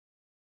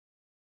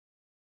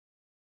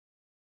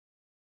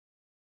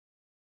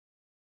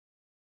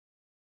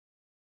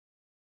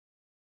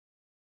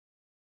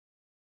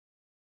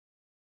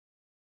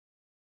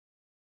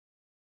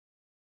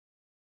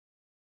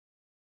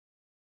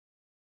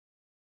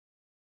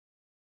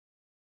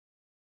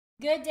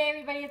Good day,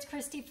 everybody. It's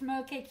Kristy from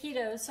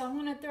Okketoh. So I'm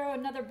going to throw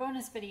another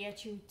bonus video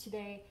at you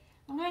today.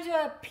 I'm going to do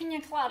a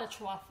Pina Colada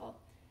Chaffle.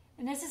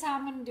 And this is how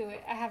I'm going to do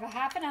it. I have a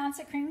 ½ ounce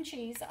of cream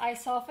cheese. I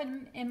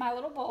soften in my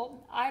little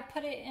bowl. I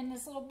put it in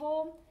this little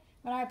bowl.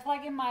 When I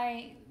plug in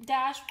my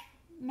Dash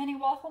mini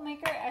waffle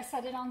maker, I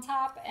set it on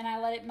top and I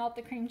let it melt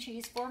the cream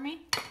cheese for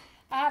me.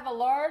 I have a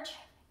large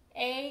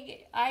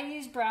egg. I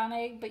use brown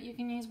egg, but you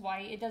can use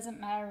white. It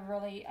doesn't matter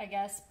really, I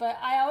guess. But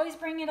I always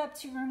bring it up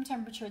to room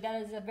temperature. That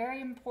is a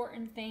very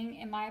important thing,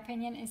 in my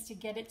opinion, is to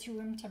get it to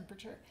room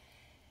temperature.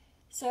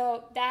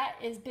 So that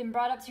has been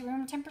brought up to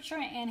room temperature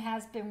and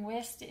has been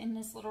whisked in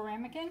this little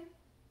ramekin.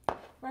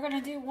 We're going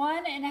to do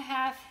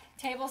 1½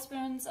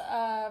 tablespoons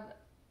of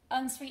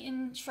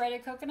unsweetened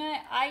shredded coconut.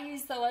 I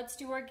use the Let's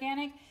Do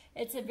Organic.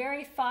 It's a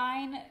very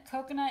fine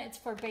coconut. It's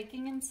for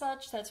baking and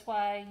such. That's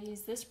why I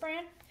use this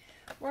brand.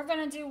 We're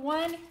going to do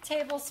 1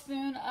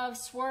 tablespoon of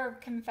Swerve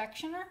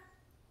confectioner,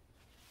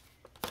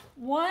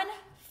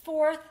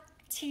 1/4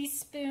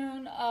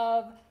 teaspoon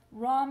of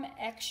rum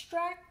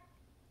extract,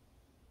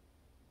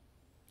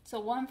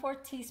 so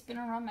 1/4 teaspoon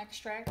of rum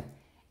extract,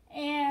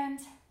 and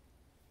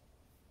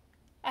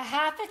a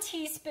 ½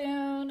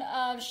 teaspoon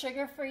of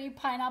sugar-free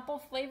pineapple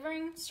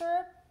flavoring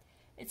syrup.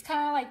 It's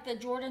kind of like the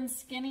Jordan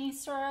Skinny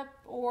syrup,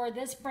 or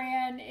this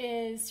brand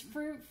is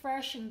Fruit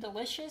Fresh and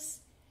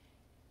Delicious.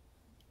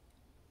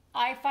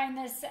 I find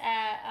this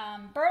at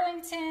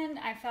Burlington.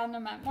 I found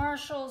them at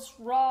Marshall's,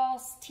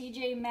 Ross,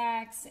 TJ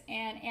Maxx,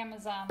 and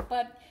Amazon.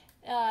 But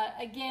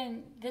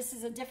again, this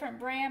is a different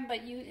brand, but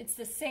it's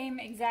the same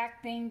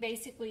exact thing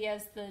basically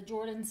as the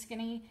Jordan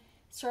Skinny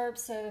syrup.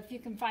 So if you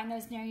can find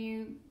those near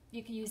you,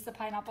 you can use the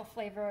pineapple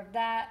flavor of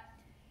that.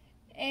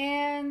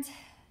 And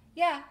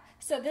yeah,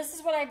 so this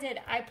is what I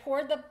did. I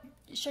poured the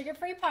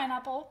sugar-free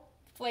pineapple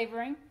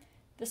flavoring,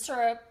 the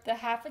syrup, the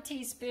 ½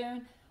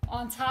 teaspoon,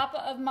 on top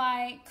of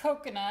my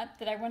coconut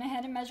that I went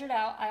ahead and measured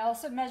out. I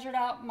also measured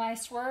out my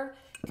Swerve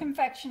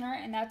confectioner,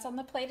 and that's on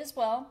the plate as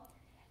well.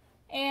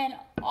 And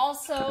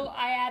also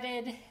I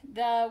added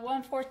the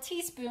 1/4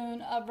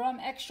 teaspoon of rum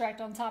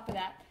extract on top of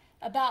that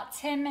about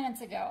 10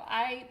 minutes ago.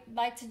 I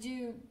like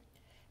to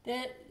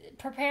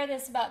prepare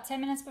this about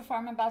 10 minutes before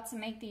I'm about to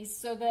make these,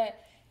 so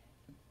that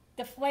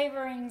the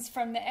flavorings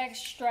from the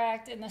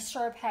extract and the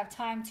syrup have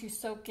time to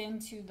soak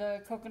into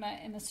the coconut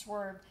and the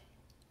Swerve.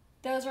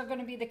 Those are going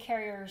to be the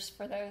carriers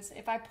for those.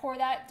 If I pour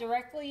that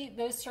directly,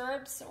 those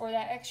syrups or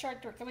that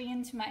extract directly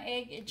into my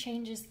egg, it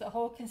changes the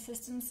whole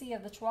consistency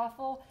of the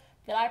chaffle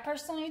that I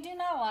personally do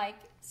not like.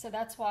 So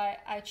that's why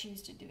I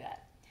choose to do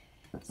that.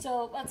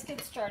 So let's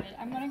get started.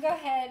 I'm going to go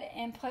ahead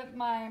and put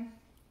my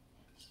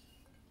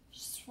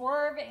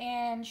Swerve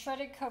and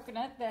shredded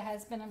coconut that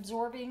has been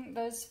absorbing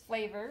those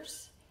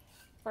flavors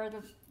for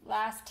the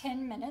last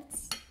 10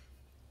 minutes.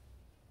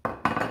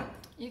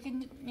 You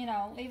can,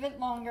 leave it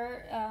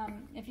longer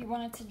if you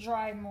want it to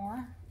dry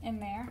more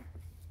in there.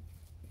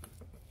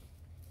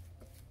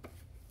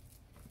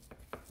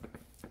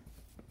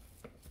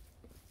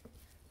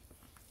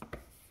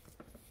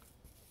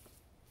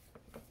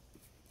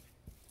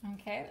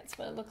 Okay, that's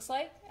what it looks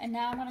like. And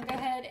now I'm going to go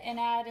ahead and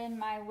add in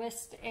my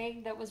whisked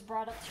egg that was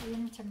brought up to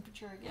room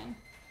temperature again.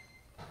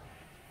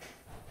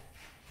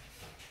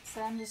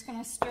 So I'm just going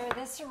to stir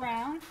this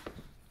around.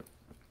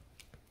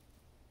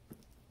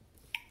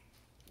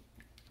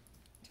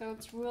 So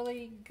it's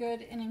really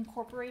good and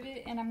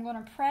incorporated, and I'm going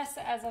to press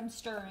as I'm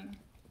stirring.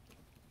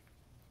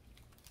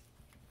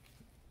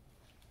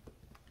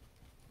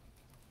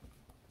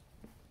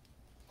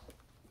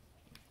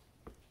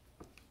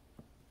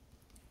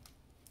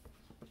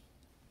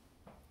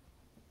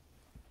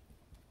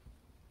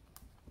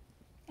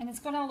 And it's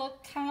going to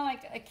look kind of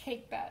like a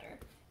cake batter.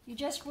 You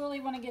just really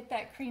want to get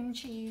that cream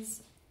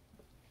cheese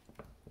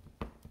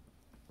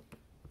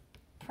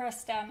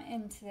pressed down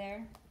into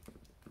there.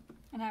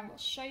 And I will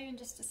show you in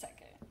just a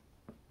second.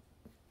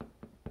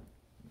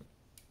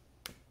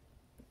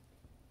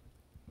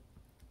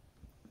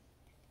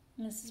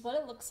 And this is what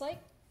it looks like.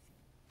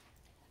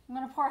 I'm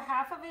going to pour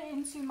half of it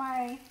into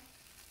my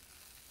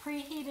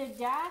preheated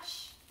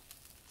Dash.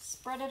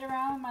 Spread it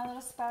around with my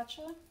little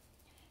spatula.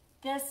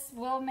 This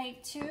will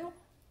make 2.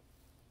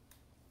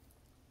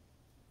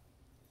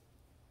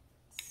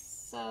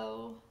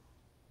 So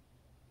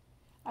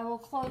I will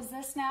close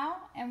this now,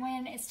 and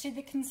when it's to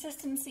the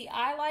consistency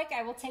I like,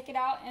 I will take it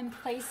out and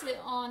place it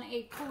on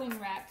a cooling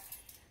rack.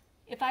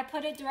 If I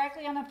put it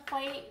directly on a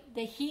plate,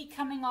 the heat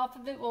coming off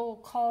of it will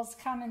cause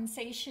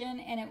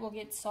condensation and it will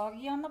get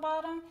soggy on the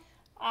bottom.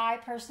 I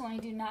personally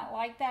do not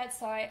like that,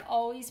 so I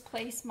always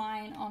place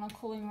mine on a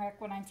cooling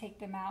rack when I take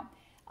them out.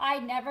 I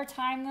never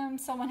time them.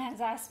 Someone has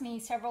asked me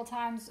several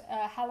times,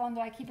 how long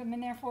do I keep them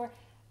in there for?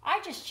 I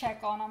just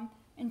check on them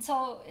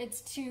until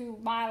it's to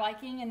my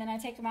liking, and then I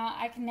take them out.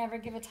 I can never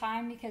give a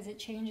time because it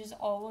changes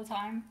all the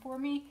time for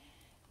me.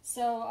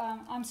 So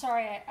I'm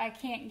sorry, I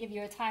can't give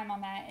you a time on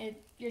that.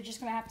 You're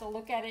just going to have to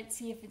look at it,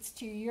 see if it's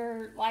to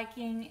your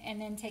liking, and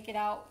then take it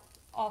out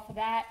off of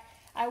that.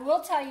 I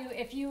will tell you,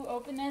 if you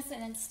open this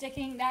and it's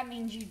sticking, that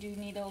means you do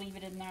need to leave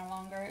it in there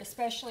longer,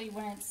 especially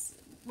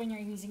when you're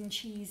using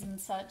cheese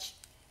and such.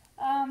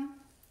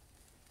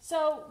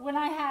 So when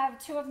I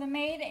have 2 of them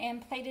made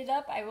and plated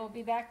up, I will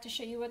be back to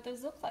show you what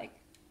those look like.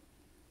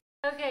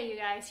 Okay, you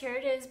guys, here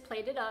it is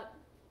plated up.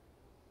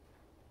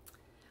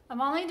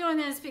 I'm only doing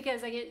this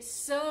because I get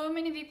so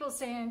many people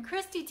saying,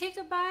 Kristy, take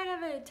a bite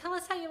of it. Tell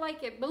us how you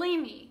like it.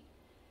 Believe me,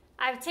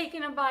 I've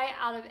taken a bite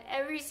out of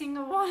every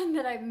single one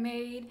that I've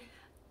made.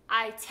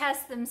 I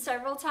test them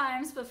several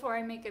times before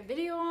I make a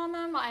video on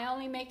them. I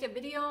only make a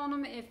video on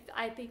them if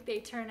I think they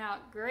turn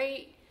out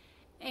great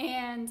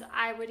and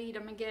I would eat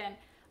them again.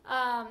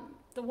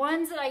 The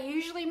ones that I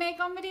usually make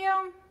on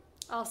video,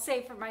 I'll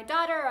save for my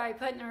daughter, I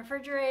put in the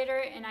refrigerator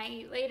and I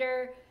eat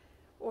later,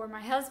 or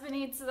my husband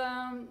eats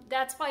them.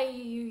 That's why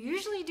you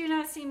usually do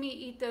not see me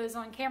eat those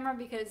on camera,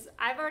 because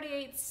I've already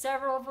ate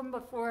several of them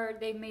before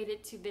they made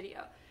it to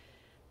video.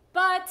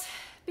 But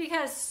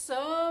because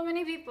so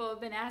many people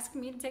have been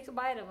asking me to take a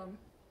bite of them,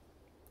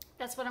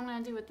 that's what I'm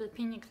going to do with the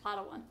Pina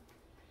Colada one.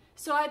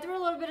 So I threw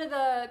a little bit of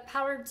the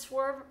powdered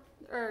swerve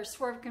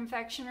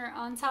confectioner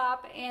on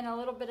top and a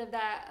little bit of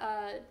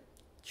that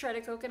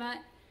shredded coconut.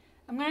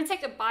 I'm going to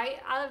take a bite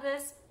out of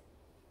this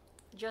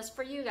just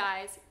for you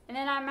guys, and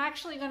then I'm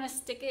actually going to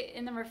stick it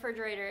in the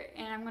refrigerator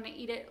and I'm going to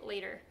eat it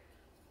later.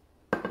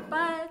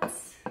 But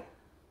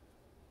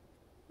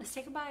let's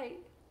take a bite.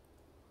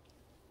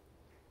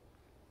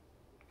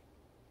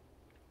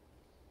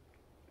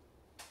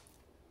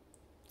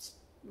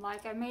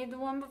 Like I made the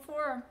one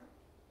before,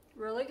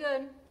 really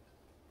good.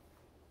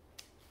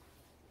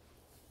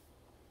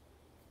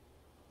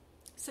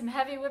 Some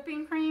heavy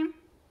whipping cream,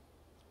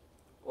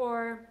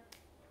 or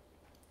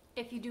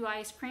if you do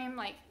ice cream,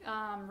 like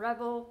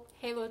Rebel,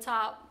 Halo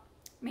Top,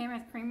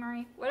 Mammoth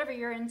Creamery, whatever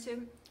you're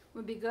into,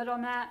 would be good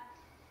on that.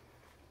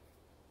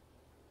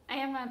 I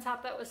am going to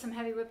top that with some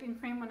heavy whipping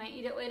cream when I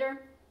eat it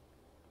later.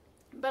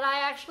 But I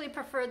actually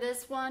prefer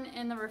this one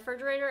in the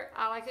refrigerator.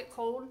 I like it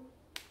cold.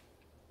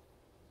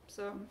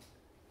 So,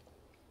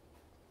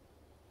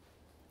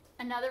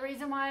 another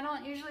reason why I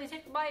don't usually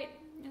take a bite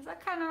is I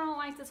kind of don't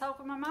like to talk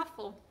with my mouth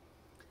full.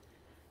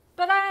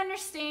 But I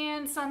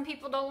understand some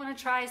people don't want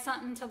to try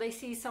something until they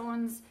see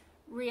someone's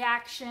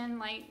reaction,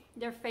 like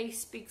their face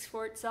speaks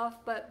for itself.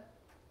 But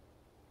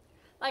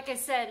like I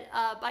said,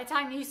 by the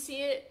time you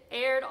see it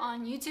aired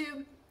on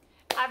YouTube,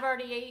 I've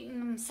already eaten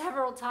them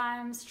several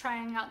times,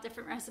 trying out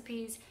different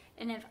recipes.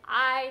 And if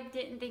I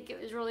didn't think it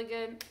was really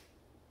good,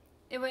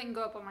 it wouldn't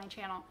go up on my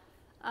channel.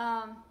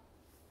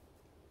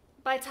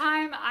 By the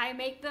time I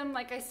make them,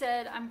 like I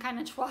said, I'm kind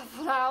of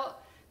twaffled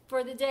out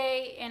for the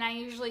day, and I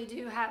usually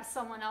do have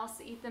someone else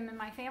eat them in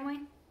my family,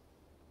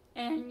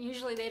 and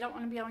usually they don't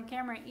want to be on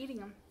camera eating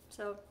them.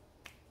 So,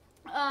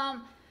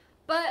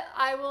 but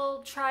I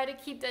will try to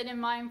keep that in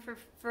mind for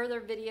further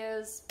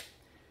videos.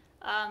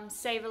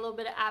 Save a little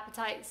bit of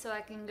appetite so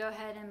I can go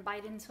ahead and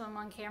bite into them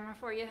on camera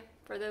for you,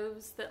 for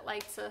those that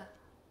like to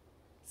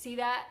see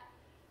that.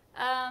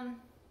 I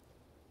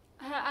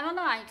don't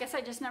know, I guess I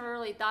just never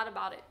really thought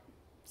about it.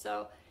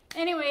 So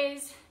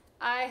anyways,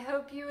 I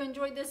hope you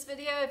enjoyed this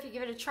video. If you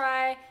give it a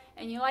try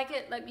and you like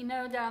it, let me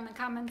know down in the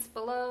comments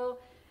below.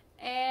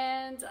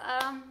 And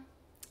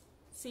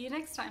see you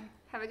next time.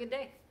 Have a good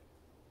day.